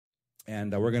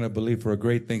And we're going to believe for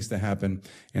great things to happen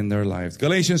in their lives.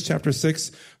 Galatians chapter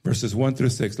 6, verses 1 through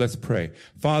 6. Let's pray.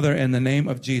 Father, in the name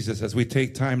of Jesus, as we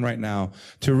take time right now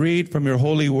to read from your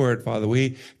holy word, Father,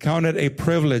 we count it a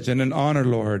privilege and an honor,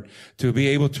 Lord, to be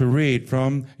able to read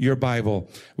from your Bible.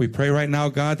 We pray right now,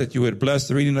 God, that you would bless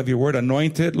the reading of your word,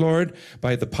 anoint it, Lord,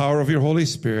 by the power of your Holy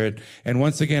Spirit. And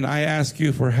once again, I ask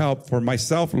you for help for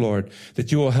myself, Lord,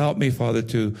 that you will help me, Father,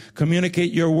 to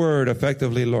communicate your word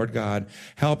effectively, Lord God.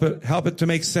 Help it to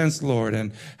make sense, Lord,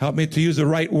 and help me to use the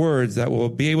right words that will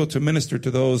be able to minister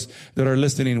to those that are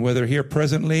listening, whether here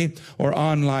presently or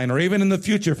online, or even in the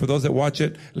future for those that watch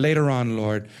it later on,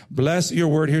 Lord. Bless your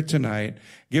word here tonight.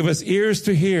 Give us ears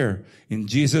to hear. In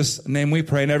Jesus' name we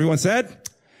pray. And everyone said,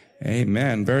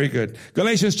 amen. Very good.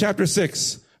 Galatians chapter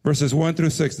 6, verses 1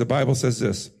 through 6, the Bible says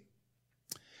this.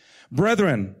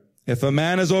 Brethren, if a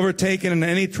man is overtaken in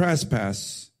any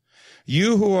trespass,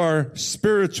 you who are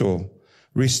spiritual,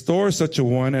 restore such a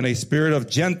one in a spirit of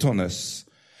gentleness,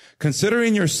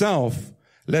 considering yourself,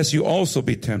 lest you also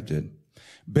be tempted.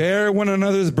 Bear one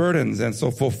another's burdens, and so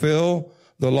fulfill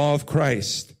the law of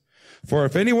Christ. For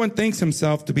if anyone thinks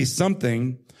himself to be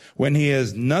something when he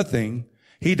is nothing,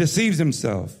 he deceives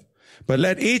himself. But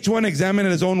let each one examine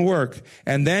his own work,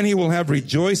 and then he will have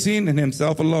rejoicing in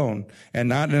himself alone, and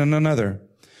not in another.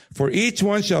 For each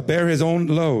one shall bear his own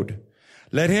load.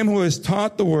 Let him who is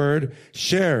taught the word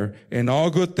share in all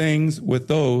good things with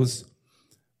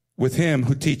him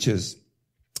who teaches.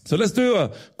 So let's do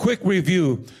a quick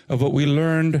review of what we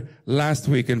learned last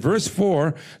week. In verse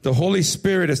 4, the Holy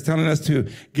Spirit is telling us to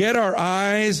get our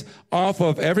eyes off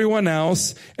of everyone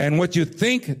else and what you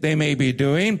think they may be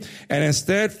doing, and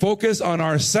instead focus on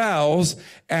ourselves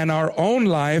and our own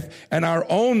life and our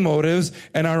own motives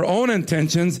and our own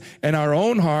intentions and our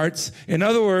own hearts. In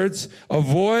other words,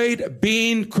 avoid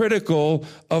being critical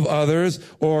of others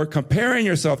or comparing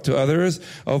yourself to others.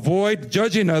 Avoid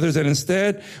judging others, and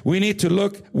instead we need to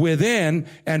look within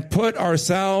and put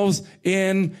ourselves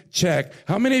in check.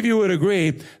 How many of you would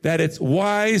agree that it's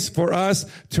wise for us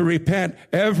to repent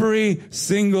every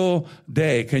single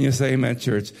day? Can you say amen,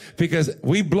 church? Because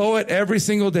we blow it every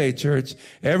single day, church.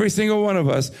 Every single one of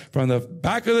us, from the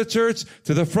back of the church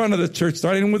to the front of the church,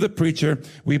 starting with the preacher,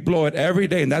 we blow it every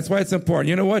day. And that's why it's important.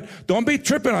 You know what? Don't be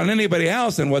tripping on anybody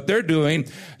else and what they're doing.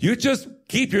 You just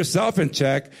keep yourself in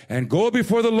check and go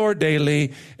before the Lord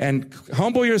daily and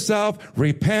humble yourself,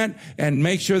 repent, and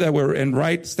make sure that we're in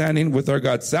right standing with our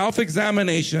God.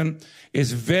 Self-examination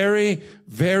is very,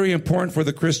 very important for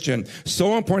the Christian.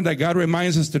 So important that God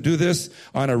reminds us to do this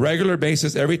on a regular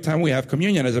basis every time we have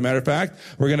communion. As a matter of fact,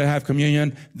 we're going to have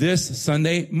communion this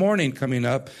Sunday morning coming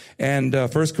up. And 1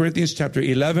 Corinthians chapter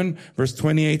 11, verse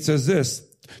 28 says this.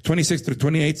 26 through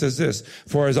 28 says this.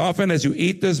 For as often as you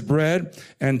eat this bread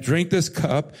and drink this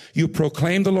cup, you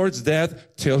proclaim the Lord's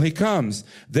death till he comes.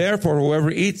 Therefore,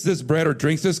 whoever eats this bread or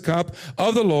drinks this cup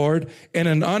of the Lord in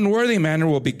an unworthy manner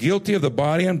will be guilty of the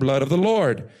body and blood of the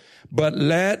Lord. But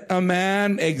let a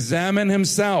man examine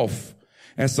himself.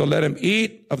 And so let him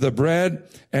eat of the bread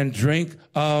and drink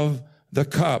of the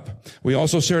cup. We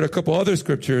also shared a couple other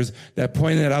scriptures that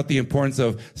pointed out the importance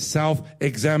of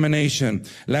self-examination.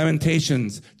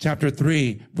 Lamentations chapter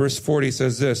 3 verse 40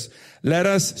 says this. Let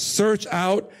us search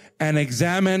out and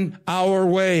examine our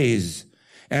ways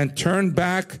and turn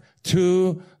back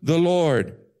to the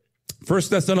Lord. 1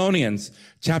 Thessalonians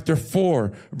chapter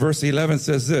 4 verse 11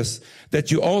 says this,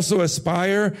 that you also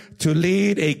aspire to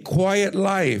lead a quiet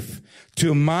life,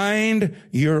 to mind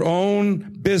your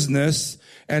own business,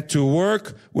 and to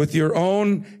work with your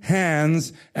own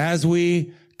hands as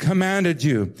we commanded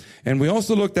you. And we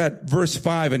also looked at verse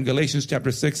 5 in Galatians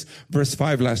chapter 6, verse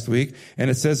 5 last week. And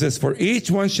it says this, for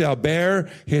each one shall bear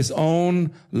his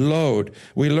own load.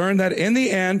 We learned that in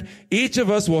the end, each of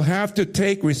us will have to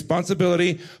take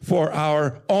responsibility for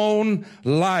our own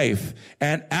life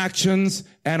and actions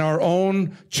and our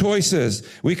own choices.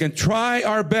 We can try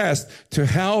our best to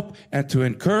help and to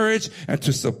encourage and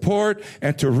to support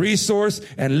and to resource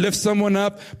and lift someone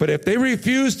up. But if they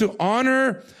refuse to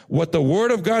honor what the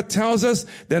Word of God tells us,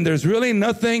 then there's really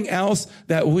nothing else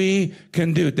that we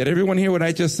can do. Did everyone hear what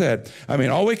I just said? I mean,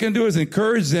 all we can do is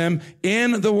encourage them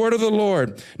in the Word of the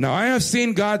Lord. Now, I have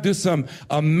seen God do some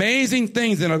amazing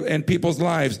things in people's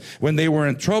lives when they were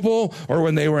in trouble or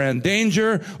when they were in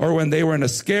danger or when they were in a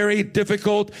scary,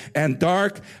 difficult, and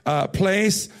dark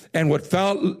place and what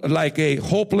felt like a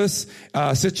hopeless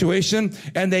situation.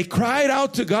 And they cried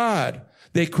out to God.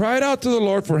 They cried out to the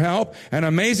Lord for help, and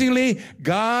amazingly,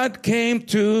 God came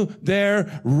to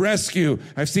their rescue.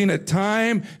 I've seen it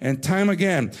time and time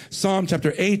again. Psalm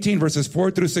chapter 18, verses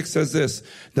 4 through 6 says this: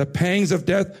 the pangs of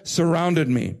death surrounded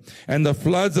me, and the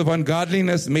floods of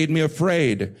ungodliness made me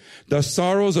afraid. The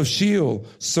sorrows of Sheol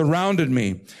surrounded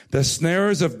me. The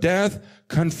snares of death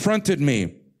confronted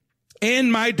me.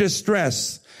 In my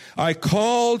distress, I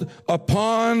called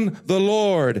upon the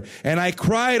Lord, and I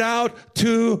cried out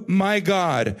to my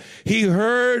God. He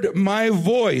heard my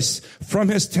voice from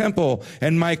his temple,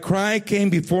 and my cry came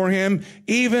before him,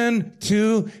 even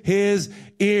to his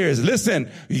ears. Listen,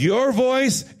 your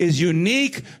voice is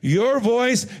unique. Your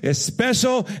voice is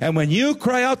special. And when you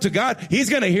cry out to God, he's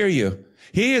going to hear you.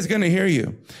 He is going to hear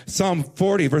you. Psalm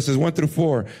 40, verses 1 through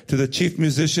 4, to the chief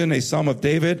musician, a psalm of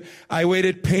David. I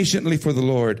waited patiently for the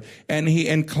Lord, and he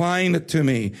inclined to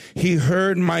me. He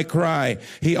heard my cry.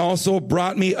 He also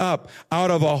brought me up out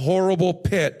of a horrible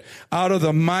pit, out of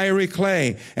the miry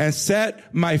clay, and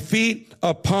set my feet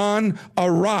upon a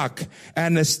rock,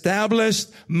 and established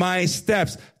my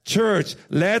steps. Church,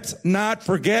 let's not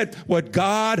forget what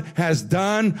God has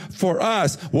done for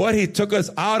us, what he took us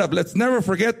out of. Let's never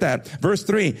forget that. Verse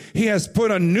 3, he has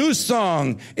put a new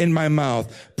song in my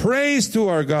mouth. Praise to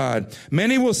our God.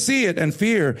 Many will see it and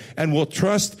fear and will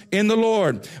trust in the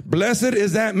Lord. Blessed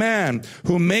is that man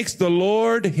who makes the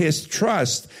Lord his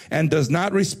trust and does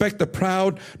not respect the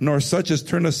proud, nor such as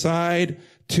turn aside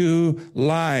to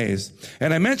lies.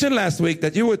 And I mentioned last week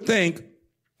that you would think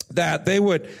that they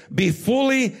would be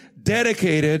fully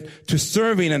dedicated to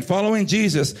serving and following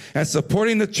Jesus and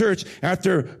supporting the church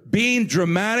after being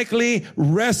dramatically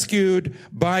rescued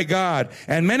by God.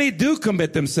 And many do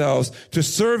commit themselves to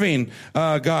serving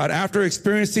God after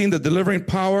experiencing the delivering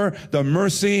power, the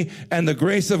mercy, and the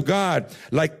grace of God.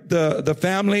 Like the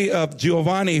family of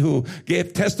Giovanni, who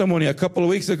gave testimony a couple of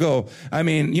weeks ago. I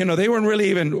mean, they weren't really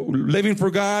even living for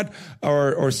God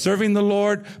or serving the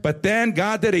Lord. But then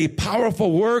God did a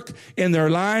powerful work in their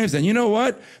lives. And you know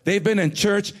what? They've been in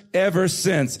church ever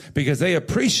since because they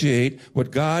appreciate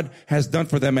what God has done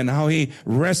for them and how he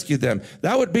rescued them.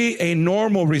 That would be a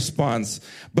normal response.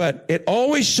 But it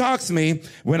always shocks me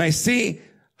when I see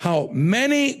how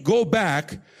many go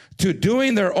back to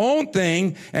doing their own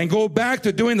thing and go back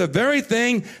to doing the very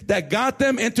thing that got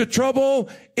them into trouble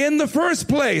in the first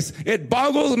place. It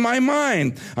boggles my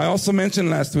mind. I also mentioned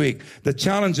last week the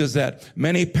challenges that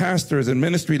many pastors and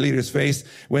ministry leaders face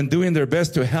when doing their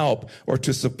best to help or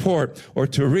to support or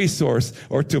to resource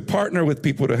or to partner with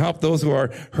people to help those who are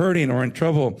hurting or in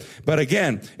trouble. But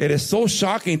again, it is so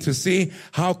shocking to see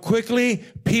how quickly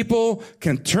people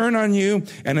can turn on you,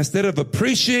 and instead of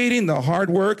appreciating the hard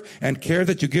work and care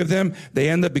that you give them, they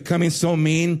end up becoming so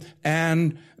mean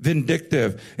and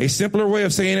vindictive. A simpler way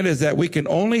of saying it is that we can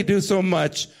only do so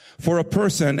much for a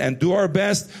person and do our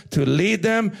best to lead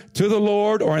them to the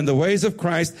Lord or in the ways of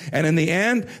Christ. And in the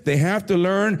end, they have to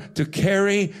learn to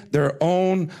carry their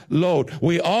own load.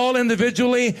 We all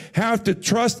individually have to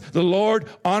trust the Lord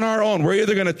on our own. We're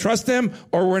either going to trust him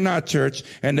or we're not, church.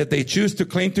 And if they choose to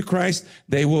cling to Christ,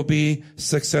 they will be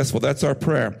successful. That's our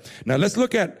prayer. Now let's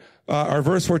look at our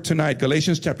verse for tonight,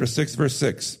 Galatians chapter 6, verse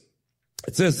 6.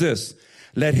 It says this: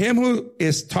 let him who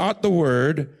is taught the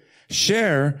word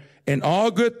share in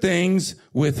all good things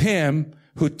with him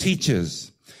who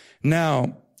teaches.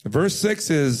 Now, verse 6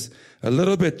 is a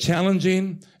little bit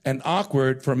challenging and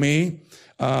awkward for me,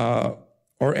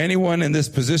 or anyone in this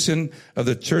position of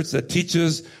the church that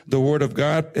teaches the word of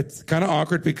God. It's kind of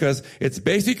awkward because it's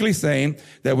basically saying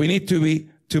that we need to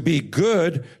be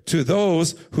good to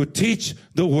those who teach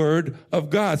the word of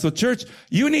God. So church,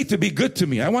 you need to be good to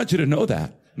me. I want you to know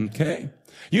that. Okay?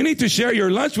 You need to share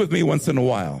your lunch with me once in a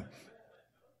while.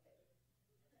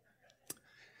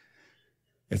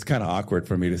 It's kind of awkward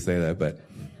for me to say that, but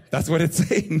that's what it's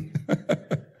saying.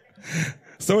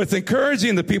 So it's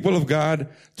encouraging the people of God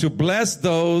to bless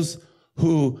those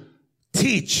who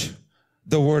teach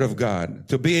the word of God,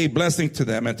 to be a blessing to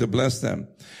them and to bless them.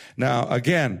 Now,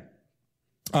 again,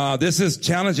 this is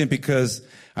challenging because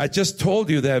I just told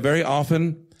you that very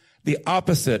often the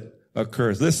opposite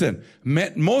occurs. Listen,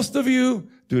 most of you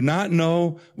do not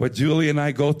know what Julie and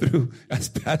I go through as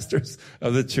pastors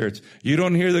of the church. You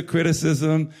don't hear the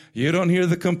criticism. You don't hear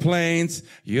the complaints.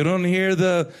 You don't hear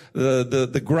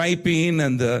the griping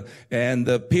and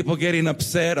the people getting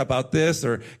upset about this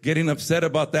or getting upset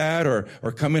about that or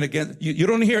coming against. You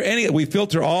don't hear any. We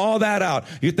filter all that out.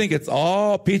 You think it's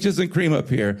all peaches and cream up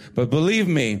here. But believe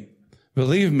me,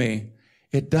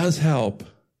 it does help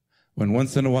when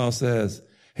once in a while says,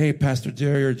 hey, Pastor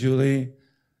Jerry or Julie,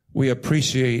 we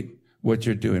appreciate what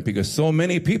you're doing, because so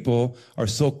many people are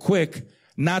so quick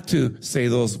not to say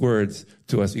those words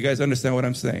to us. You guys understand what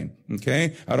I'm saying?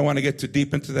 Okay? I don't want to get too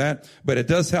deep into that, but it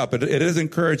does help. It is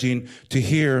encouraging to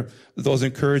hear those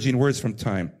encouraging words from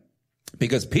time.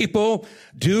 Because people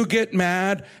do get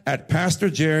mad at Pastor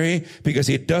Jerry because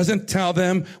he doesn't tell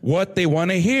them what they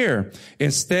want to hear.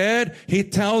 Instead, he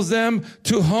tells them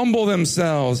to humble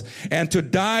themselves and to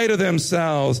die to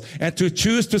themselves and to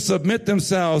choose to submit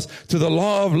themselves to the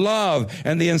law of love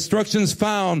and the instructions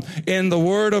found in the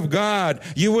Word of God.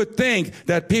 You would think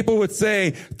that people would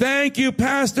say, "Thank you,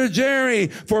 Pastor Jerry,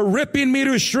 for ripping me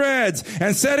to shreds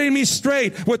and setting me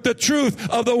straight with the truth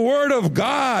of the Word of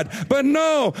God." But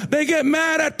no, they get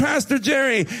mad at Pastor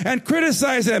Jerry and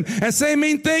criticize him and say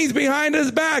mean things behind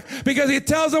his back because he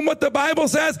tells them what the Bible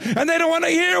says and they don't want to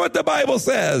hear what the Bible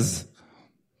says.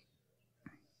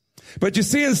 But you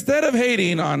see, instead of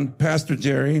hating on Pastor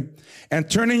Jerry and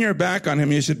turning your back on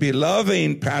him, you should be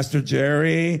loving Pastor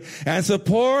Jerry and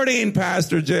supporting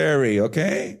Pastor Jerry,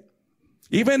 okay?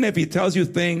 Even if he tells you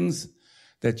things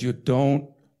that you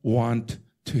don't want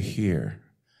to hear.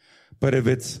 But if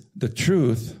it's the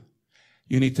truth,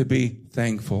 you need to be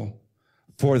thankful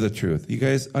for the truth. You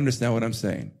guys understand what I'm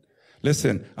saying?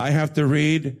 Listen, I have to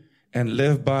read and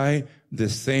live by the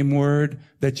same word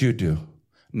that you do.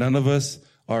 None of us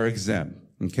are exempt,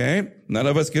 okay? None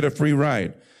of us get a free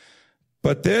ride.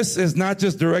 But this is not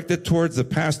just directed towards the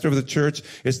pastor of the church.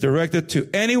 It's directed to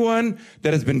anyone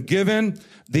that has been given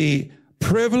the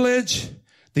privilege,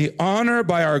 the honor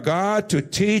by our God to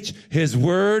teach His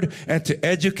Word and to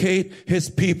educate His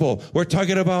people. We're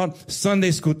talking about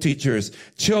Sunday school teachers,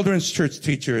 children's church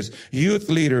teachers, youth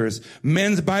leaders,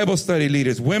 men's Bible study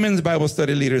leaders, women's Bible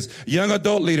study leaders, young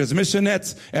adult leaders,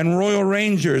 missionettes and Royal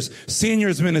Rangers,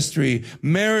 seniors ministry,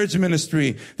 marriage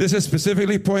ministry. This is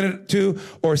specifically pointed to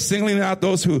or singling out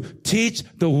those who teach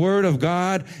the Word of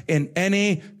God in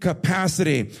any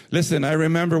capacity. Listen, I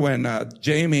remember when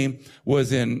Jamie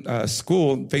was in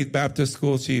school, Faith Baptist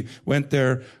School. She went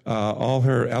there all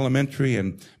her elementary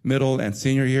and middle and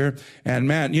senior year. And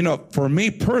man, you know, for me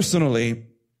personally,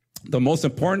 the most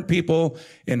important people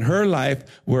in her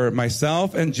life were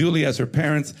myself and Julie as her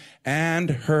parents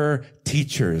and her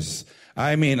teachers.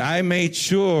 I mean, I made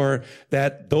sure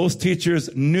that those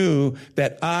teachers knew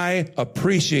that I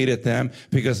appreciated them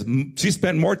because she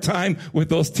spent more time with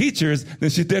those teachers than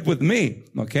she did with me.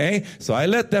 Okay. So I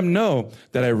let them know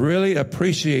that I really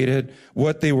appreciated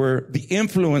what they were, the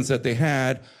influence that they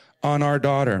had on our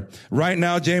daughter. Right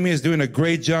now, Jamie is doing a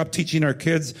great job teaching our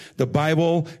kids the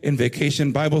Bible in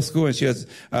Vacation Bible School, and she has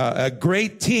a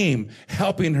great team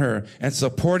helping her and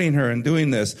supporting her in doing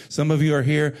this. Some of you are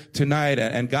here tonight,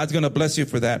 and God's going to bless you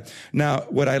for that. Now,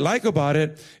 what I like about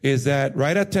it is that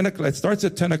right at 10 o'clock, it starts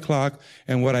at 10 o'clock,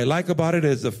 and what I like about it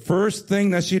is the first thing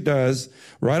that she does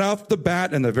right off the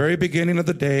bat in the very beginning of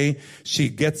the day, she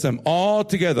gets them all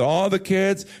together, all the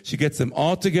kids, she gets them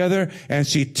all together, and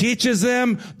she teaches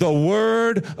them the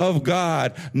Word of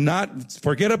God. Not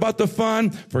forget about the fun,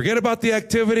 forget about the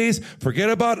activities, forget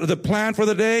about the plan for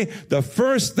the day. The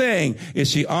first thing is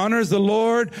she honors the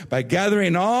Lord by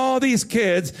gathering all these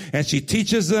kids and she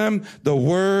teaches them the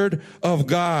Word of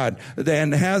God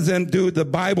and has them do the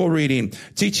Bible reading,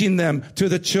 teaching them to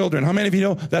the children. How many of you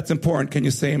know that's important? Can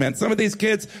you say amen? Some of these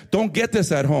kids don't get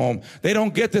this at home. They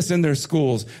don't get this in their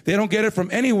schools. They don't get it from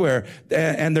anywhere.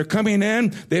 And they're coming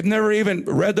in. They've never even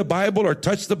read the Bible or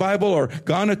touched the Bible or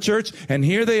gone to church, and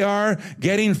here they are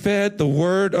getting fed the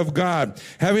Word of God,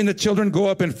 having the children go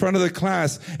up in front of the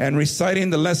class and reciting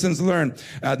the lessons learned.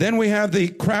 Then we have the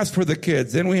crafts for the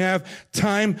kids. Then we have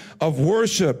time of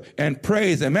worship and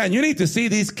praise. And man, you need to see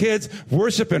these kids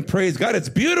worship and praise God. It's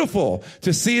beautiful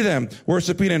to see them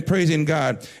worshiping and praising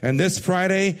God. And this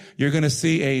Friday, you're going to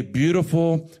see a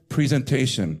beautiful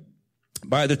presentation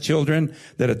by the children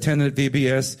that attended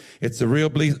VBS. It's a real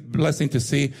blessing to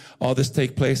see all this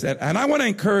take place. And I want to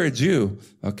encourage you,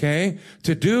 okay,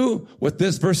 to do what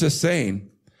this verse is saying.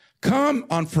 Come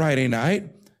on Friday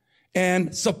night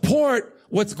and support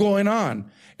what's going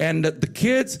on. And the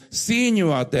kids seeing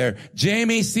you out there,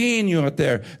 Jamie seeing you out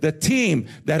there, the team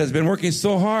that has been working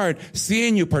so hard,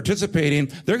 seeing you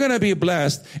participating, they're going to be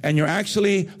blessed. And you're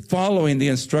actually following the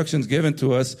instructions given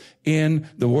to us in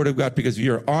the Word of God because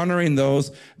you're honoring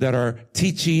those that are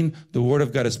teaching the Word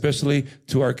of God, especially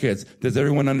to our kids. Does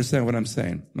everyone understand what I'm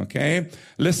saying? Okay?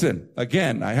 Listen,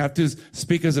 again, I have to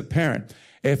speak as a parent.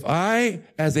 If I,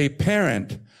 as a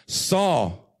parent,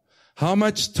 saw how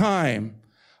much time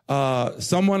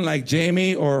someone like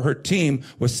Jamie or her team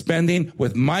was spending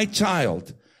with my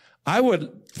child, I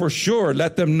would for sure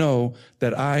let them know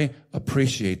that I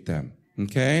appreciate them.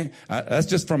 Okay? That's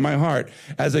just from my heart.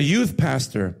 As a youth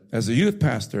pastor,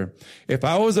 if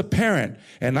I was a parent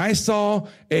and I saw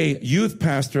a youth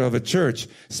pastor of a church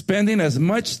spending as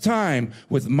much time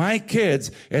with my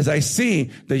kids as I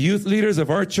see the youth leaders of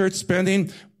our church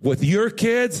spending with your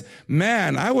kids,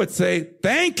 man, I would say,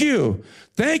 thank you.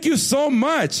 Thank you so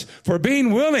much for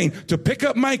being willing to pick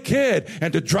up my kid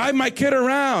and to drive my kid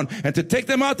around and to take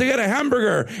them out to get a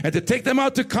hamburger and to take them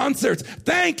out to concerts.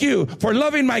 Thank you for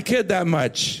loving my kid that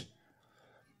much.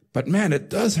 But man, it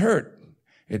does hurt.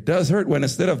 It does hurt when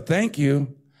instead of thank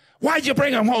you, why'd you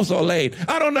bring him home so late?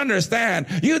 I don't understand.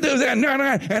 You do that,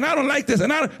 and I don't like this.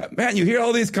 Man, you hear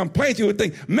all these complaints. You would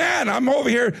think, man, I'm over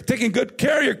here taking good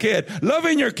care of your kid,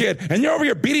 loving your kid, and you're over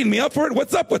here beating me up for it.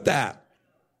 What's up with that?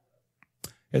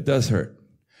 It does hurt.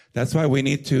 That's why we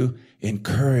need to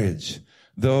encourage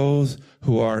those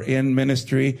who are in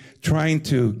ministry, trying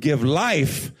to give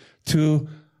life to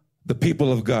the people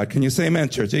of God. Can you say amen,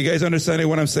 church? Are you guys understanding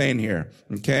what I'm saying here?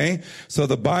 Okay? So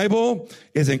the Bible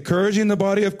is encouraging the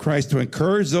body of Christ to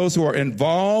encourage those who are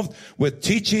involved with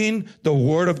teaching the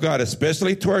Word of God,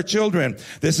 especially to our children.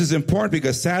 This is important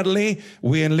because sadly,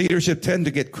 we in leadership tend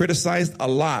to get criticized a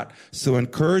lot. So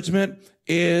encouragement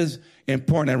is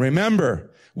important. And remember,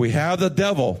 we have the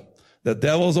devil. The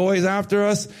devil's always after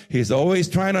us. He's always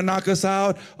trying to knock us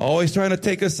out, always trying to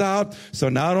take us out. So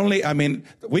not only,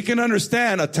 we can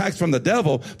understand attacks from the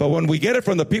devil, but when we get it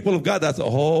from the people of God, that's a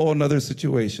whole other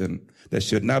situation that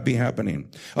should not be happening.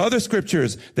 Other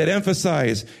scriptures that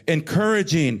emphasize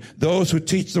encouraging those who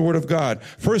teach the Word of God.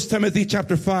 1 Timothy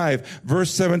chapter 5,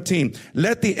 verse 17.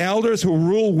 Let the elders who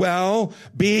rule well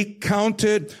be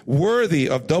counted worthy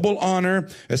of double honor,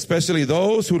 especially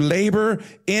those who labor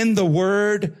in the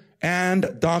Word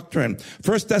and doctrine.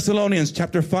 1 Thessalonians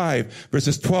chapter 5,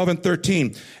 verses 12 and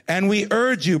 13. And we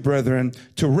urge you, brethren,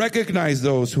 to recognize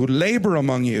those who labor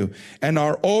among you and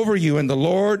are over you in the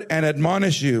Lord and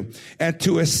admonish you, and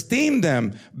to esteem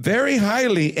them very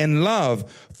highly in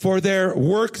love for their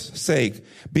work's sake.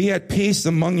 Be at peace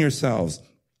among yourselves.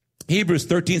 Hebrews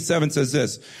 13:7 says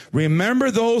this, remember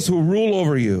those who rule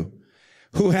over you,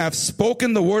 who have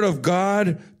spoken the word of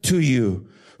God to you,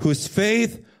 whose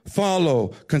faith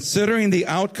follow, considering the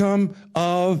outcome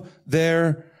of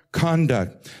their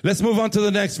conduct. Let's move on to the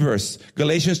next verse.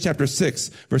 Galatians chapter 6,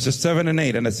 verses 7 and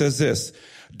 8. And it says this,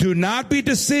 do not be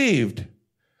deceived.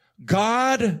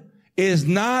 God is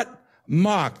not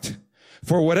mocked.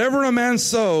 For whatever a man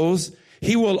sows,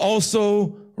 he will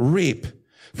also reap.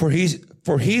 For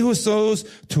he who sows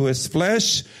to his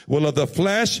flesh will of the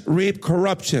flesh reap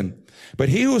corruption. But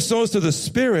he who sows to the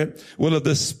Spirit will of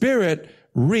the Spirit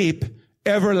reap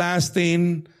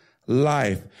everlasting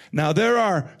life. Now, there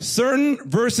are certain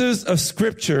verses of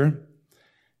scripture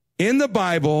in the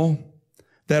Bible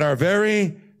that are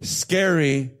very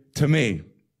scary to me.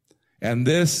 And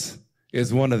this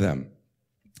is one of them.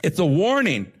 It's a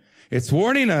warning. It's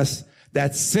warning us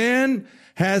that sin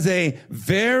has a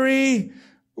very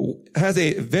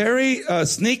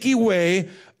sneaky way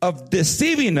of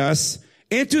deceiving us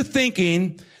into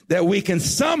thinking that we can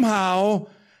somehow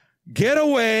get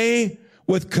away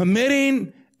with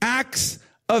committing acts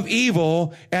of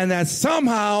evil, and that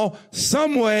somehow,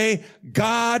 some way,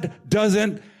 God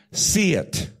doesn't see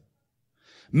it.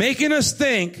 Making us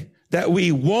think that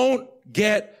we won't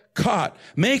get caught.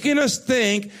 Making us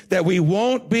think that we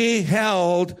won't be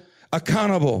held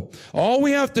accountable. All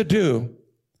we have to do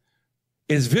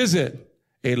is visit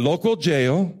a local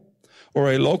jail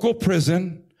or a local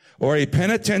prison or a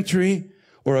penitentiary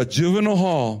or a juvenile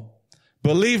hall.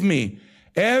 Believe me,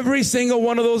 every single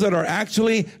one of those that are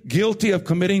actually guilty of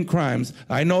committing crimes,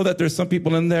 I know that there's some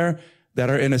people in there that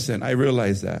are innocent. I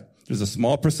realize that. There's a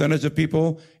small percentage of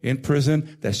people in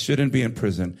prison that shouldn't be in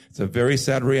prison. It's a very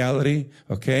sad reality,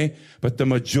 okay? But the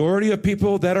majority of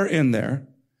people that are in there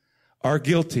are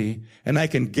guilty, and I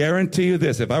can guarantee you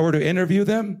this. If I were to interview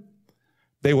them,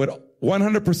 they would,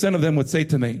 100% of them would say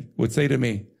to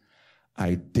me,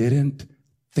 I didn't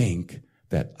think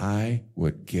that I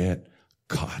would get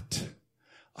caught.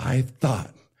 I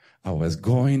thought I was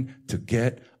going to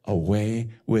get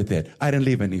away with it. I didn't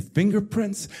leave any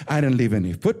fingerprints. I didn't leave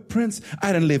any footprints.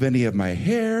 I didn't leave any of my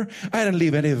hair. I didn't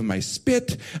leave any of my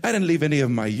spit. I didn't leave any of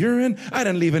my urine. I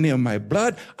didn't leave any of my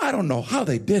blood. I don't know how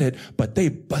they did it, but they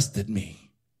busted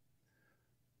me.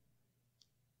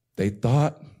 They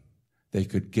thought they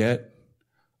could get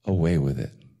away with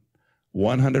it.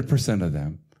 100% of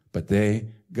them, but they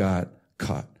got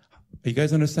caught. Are you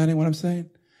guys understanding what I'm saying?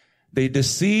 They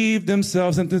deceived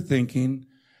themselves into thinking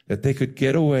that they could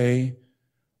get away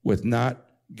with not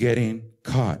getting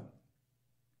caught.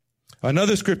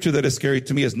 Another scripture that is scary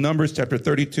to me is Numbers chapter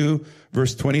 32,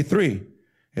 verse 23.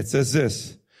 It says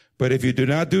this, but if you do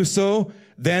not do so,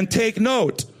 then take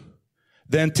note.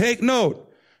 Then take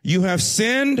note. You have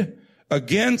sinned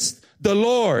against the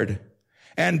Lord.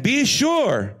 And be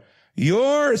sure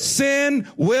your sin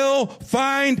will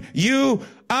find you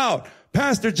out.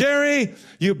 Pastor Jerry,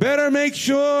 you better make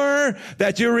sure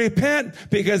that you repent,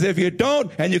 because if you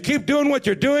don't and you keep doing what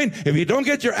you're doing, if you don't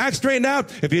get your act straightened out,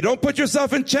 if you don't put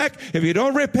yourself in check, if you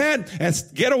don't repent and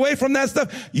get away from that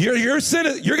stuff, you're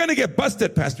going to get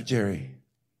busted, Pastor Jerry.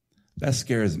 That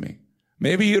scares me.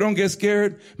 Maybe you don't get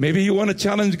scared. Maybe you want to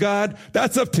challenge God.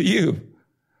 That's up to you.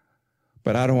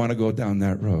 But I don't want to go down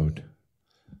that road.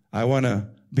 I want to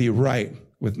be right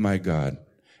with my God.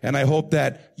 And I hope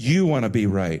that you want to be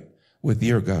right with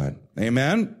your God.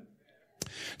 Amen?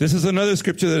 This is another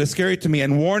scripture that is scary to me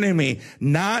and warning me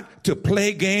not to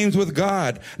play games with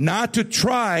God, not to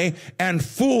try and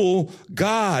fool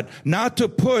God, not to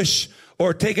push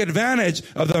or take advantage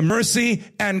of the mercy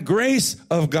and grace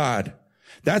of God.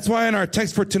 That's why in our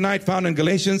text for tonight, found in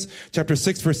Galatians chapter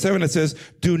 6, verse 7, it says,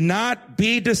 do not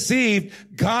be deceived.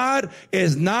 God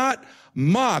is not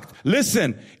mocked.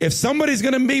 Listen, if somebody's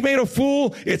going to be made a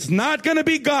fool, it's not going to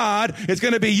be God. It's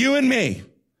going to be you and me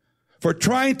for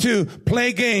trying to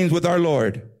play games with our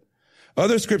Lord.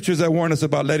 Other scriptures that warn us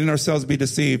about letting ourselves be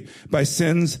deceived by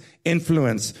sin's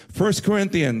influence. 1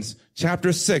 Corinthians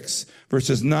chapter 6,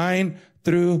 verses 9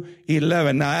 through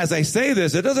 11. Now, as I say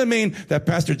this, it doesn't mean that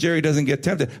Pastor Jerry doesn't get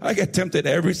tempted. I get tempted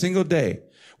every single day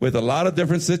with a lot of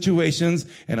different situations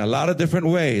in a lot of different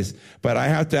ways. But I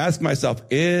have to ask myself,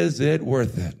 is it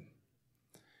worth it?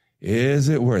 Is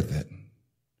it worth it?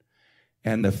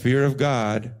 And the fear of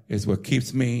God is what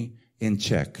keeps me in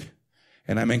check.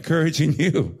 And I'm encouraging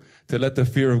you to let the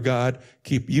fear of God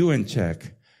keep you in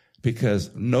check,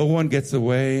 because no one gets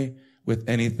away with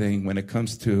anything when it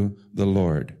comes to the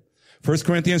Lord. 1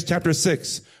 Corinthians chapter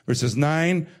 6, verses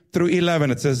 9 through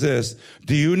 11, it says this,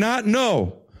 do you not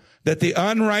know that the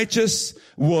unrighteous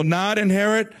will not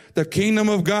inherit the kingdom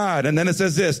of God? And then it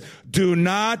says this, do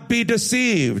not be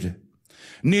deceived.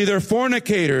 Neither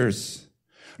fornicators,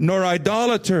 nor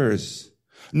idolaters,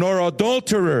 nor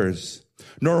adulterers,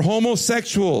 nor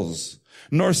homosexuals,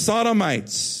 nor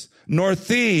sodomites, nor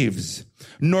thieves,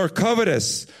 nor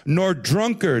covetous, nor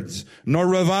drunkards, nor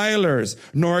revilers,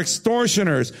 nor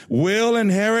extortioners will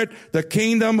inherit the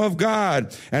kingdom of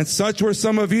God. And such were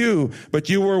some of you, but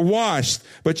you were washed,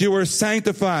 but you were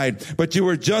sanctified, but you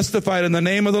were justified in the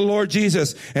name of the Lord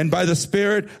Jesus and by the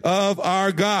Spirit of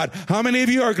our God. How many of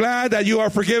you are glad that you are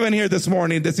forgiven here this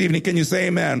evening? Can you say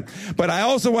amen? But I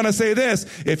also want to say this.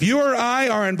 If you or I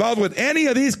are involved with any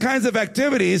of these kinds of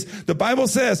activities, the Bible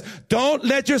says, don't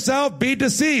let yourself be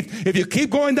deceived. If you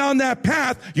keep going down that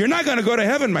path, you're not going to go to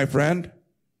heaven, my friend.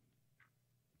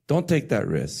 Don't take that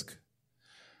risk.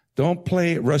 Don't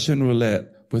play Russian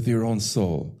roulette with your own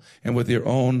soul and with your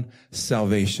own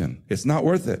salvation. It's not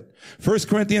worth it. 1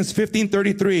 Corinthians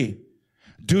 15:33.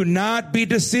 Do not be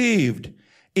deceived.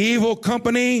 Evil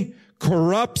company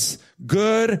corrupts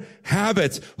good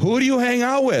habits. Who do you hang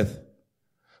out with?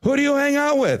 Who do you hang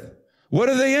out with? What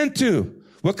are they into?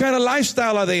 What kind of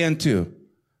lifestyle are they into?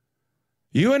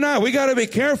 You and I, we got to be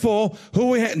careful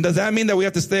does that mean that we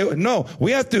have to stay? No,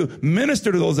 we have to minister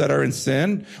to those that are in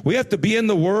sin. We have to be in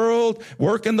the world,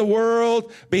 work in the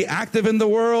world, be active in the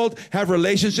world, have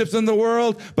relationships in the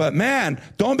world. But man,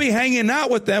 don't be hanging out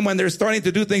with them when they're starting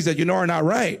to do things that you know are not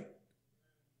right. It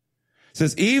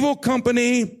says, evil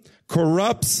company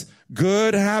corrupts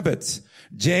good habits.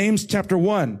 James chapter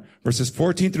 1, verses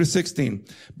 14 through 16.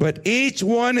 But each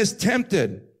one is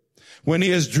tempted when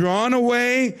he is drawn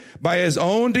away by his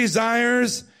own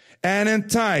desires and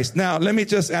enticed. Now, let me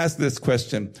just ask this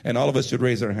question, and all of us should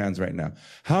raise our hands right now.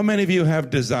 How many of you have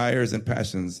desires and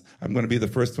passions? I'm going to be the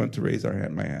first one to raise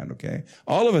my hand, okay?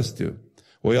 All of us do.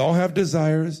 We all have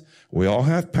desires. We all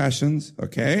have passions,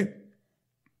 okay?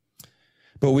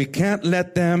 But we can't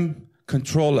let them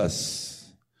control us.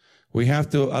 We have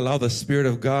to allow the Spirit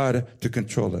of God to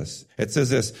control us. It says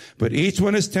this, but each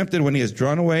one is tempted when he is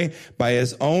drawn away by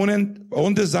his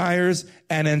own desires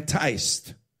and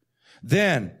enticed.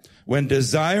 Then, when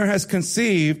desire has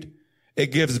conceived,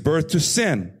 it gives birth to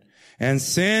sin. And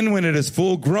sin, when it is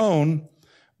full grown,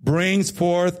 brings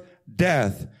forth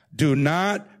death. Do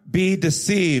not be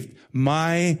deceived,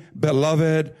 my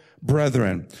beloved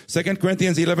brethren. 2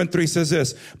 Corinthians 11:3 says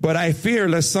this, but I fear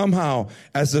lest somehow,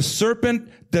 as the serpent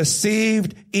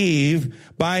deceived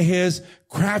Eve by his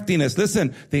craftiness.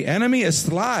 Listen, the enemy is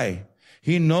sly.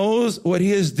 He knows what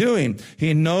he is doing.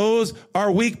 He knows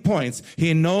our weak points.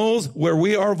 He knows where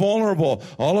we are vulnerable.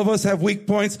 All of us have weak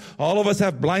points. All of us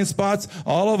have blind spots.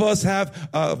 All of us have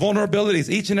vulnerabilities.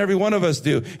 Each and every one of us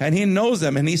do. And he knows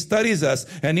them, and he studies us,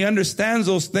 and he understands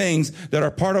those things that are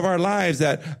part of our lives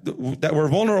that we're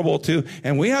vulnerable to.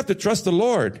 And we have to trust the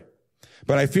Lord.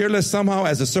 But I fear lest somehow,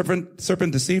 as the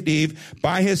serpent deceived Eve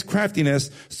by his craftiness,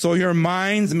 so your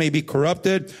minds may be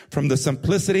corrupted from the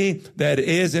simplicity that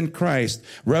is in Christ.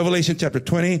 Revelation chapter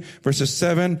 20, verses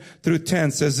 7 through 10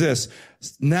 says this: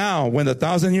 Now, when the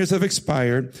 1,000 years have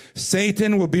expired,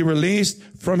 Satan will be released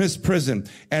from his prison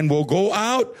and will go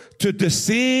out to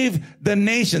deceive the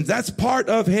nations. That's part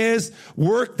of his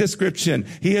work description.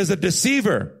 He is a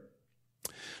deceiver.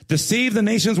 Deceive the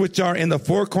nations which are in the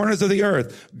four corners of the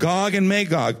earth, Gog and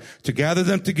Magog, to gather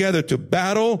them together to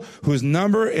battle, whose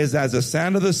number is as the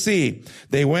sand of the sea.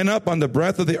 They went up on the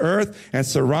breadth of the earth and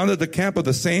surrounded the camp of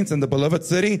the saints and the beloved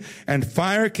city, and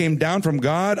fire came down from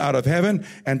God out of heaven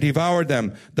and devoured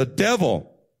them. The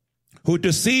devil who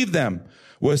deceived them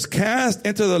was cast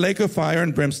into the lake of fire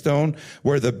and brimstone,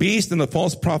 where the beast and the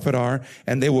false prophet are,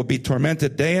 and they will be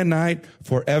tormented day and night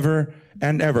forever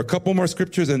and ever. A couple more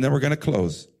scriptures and then we're going to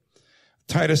close.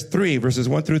 Titus 3, verses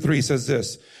 1 through 3 says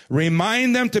this: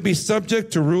 Remind them to be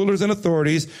subject to rulers and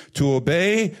authorities, to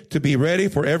obey, to be ready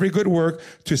for every good work,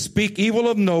 to speak evil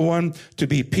of no one, to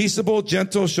be peaceable,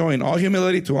 gentle, showing all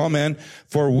humility to all men.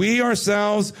 For we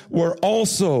ourselves were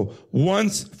also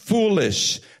once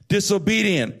foolish,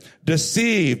 disobedient,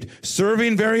 deceived,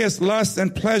 serving various lusts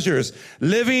and pleasures,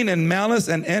 living in malice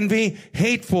and envy,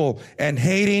 hateful and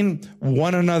hating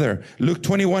one another. Luke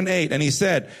 21:8, and he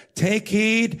said, Take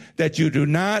heed that you do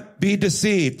not be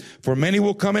deceived, for many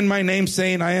will come in my name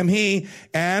saying, I am he,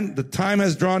 and the time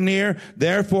has drawn near.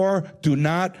 Therefore, do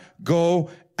not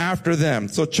go after them.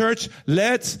 So church,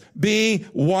 let's be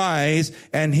wise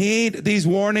and heed these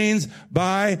warnings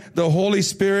by the Holy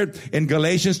Spirit in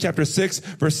Galatians chapter 6,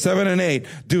 verse 7 and 8.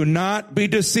 Do not be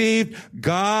deceived.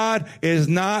 God is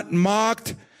not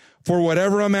mocked. For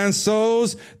whatever a man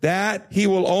sows, that he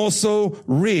will also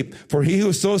reap. For he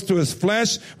who sows to his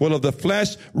flesh will of the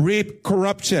flesh reap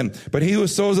corruption. But he who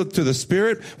sows to the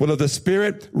Spirit will of the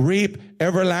Spirit reap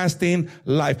everlasting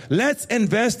life. Let's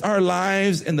invest our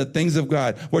lives in the things of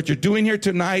God. What you're doing here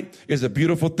tonight is a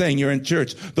beautiful thing. You're in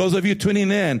church. Those of you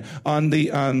tuning in on the,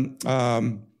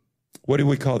 what do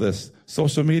we call this?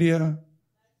 Social media?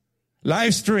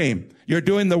 Live stream. You're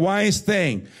doing the wise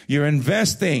thing. You're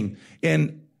investing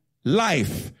in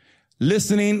life,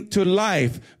 listening to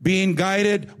life, being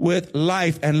guided with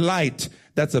life and light.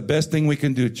 That's the best thing we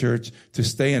can do, church, to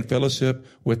stay in fellowship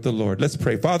with the Lord. Let's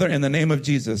pray. Father, in the name of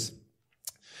Jesus,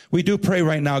 we do pray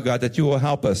right now, God, that you will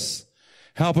help us.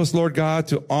 Help us, Lord God,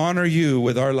 to honor you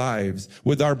with our lives,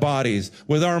 with our bodies,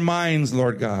 with our minds,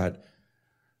 Lord God.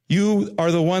 You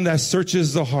are the one that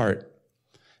searches the heart.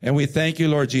 And we thank you,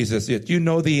 Lord Jesus, that you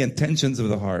know the intentions of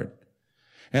the heart.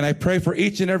 And I pray for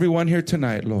each and every one here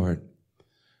tonight, Lord.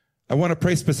 I want to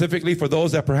pray specifically for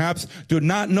those that perhaps do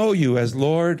not know you as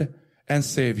Lord and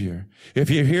Savior. If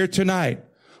you're here tonight,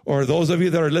 or those of you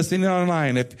that are listening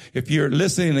online, if you're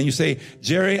listening and you say,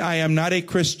 Jerry, I am not a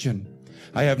Christian.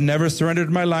 I have never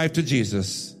surrendered my life to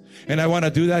Jesus. And I want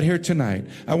to do that here tonight.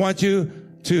 I want you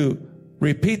to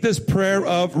repeat this prayer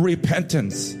of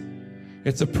repentance.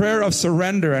 It's a prayer of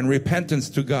surrender and repentance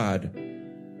to God.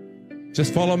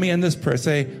 Just follow me in this prayer.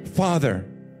 Say, Father,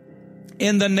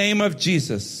 in the name of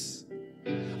Jesus,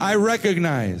 I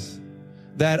recognize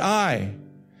that I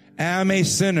am a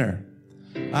sinner.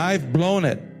 I've blown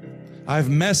it. I've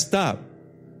messed up.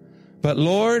 But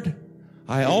Lord,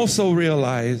 I also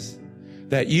realize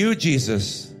that you,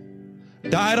 Jesus,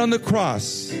 died on the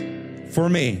cross for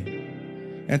me.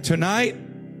 And tonight,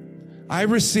 I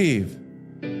receive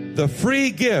the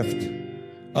free gift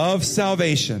of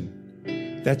salvation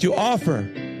that you offer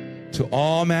to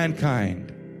all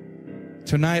mankind.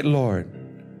 Tonight, Lord,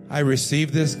 I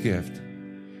receive this gift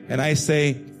and I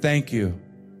say thank you.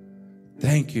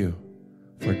 Thank you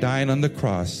for dying on the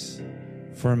cross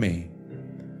for me.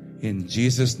 In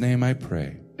Jesus' name I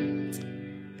pray.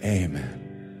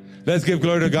 Amen. Let's give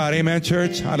glory to God. Amen,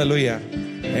 church. Hallelujah.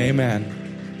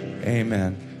 Amen.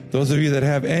 Amen. Those of you that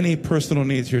have any personal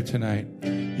needs here tonight,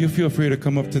 you feel free to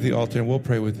come up to the altar and we'll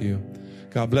pray with you.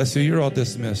 God bless you. You're all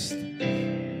dismissed.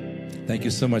 Thank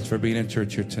you so much for being in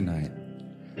church here tonight.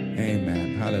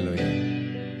 Amen.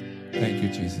 Hallelujah. Thank you,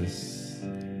 Jesus.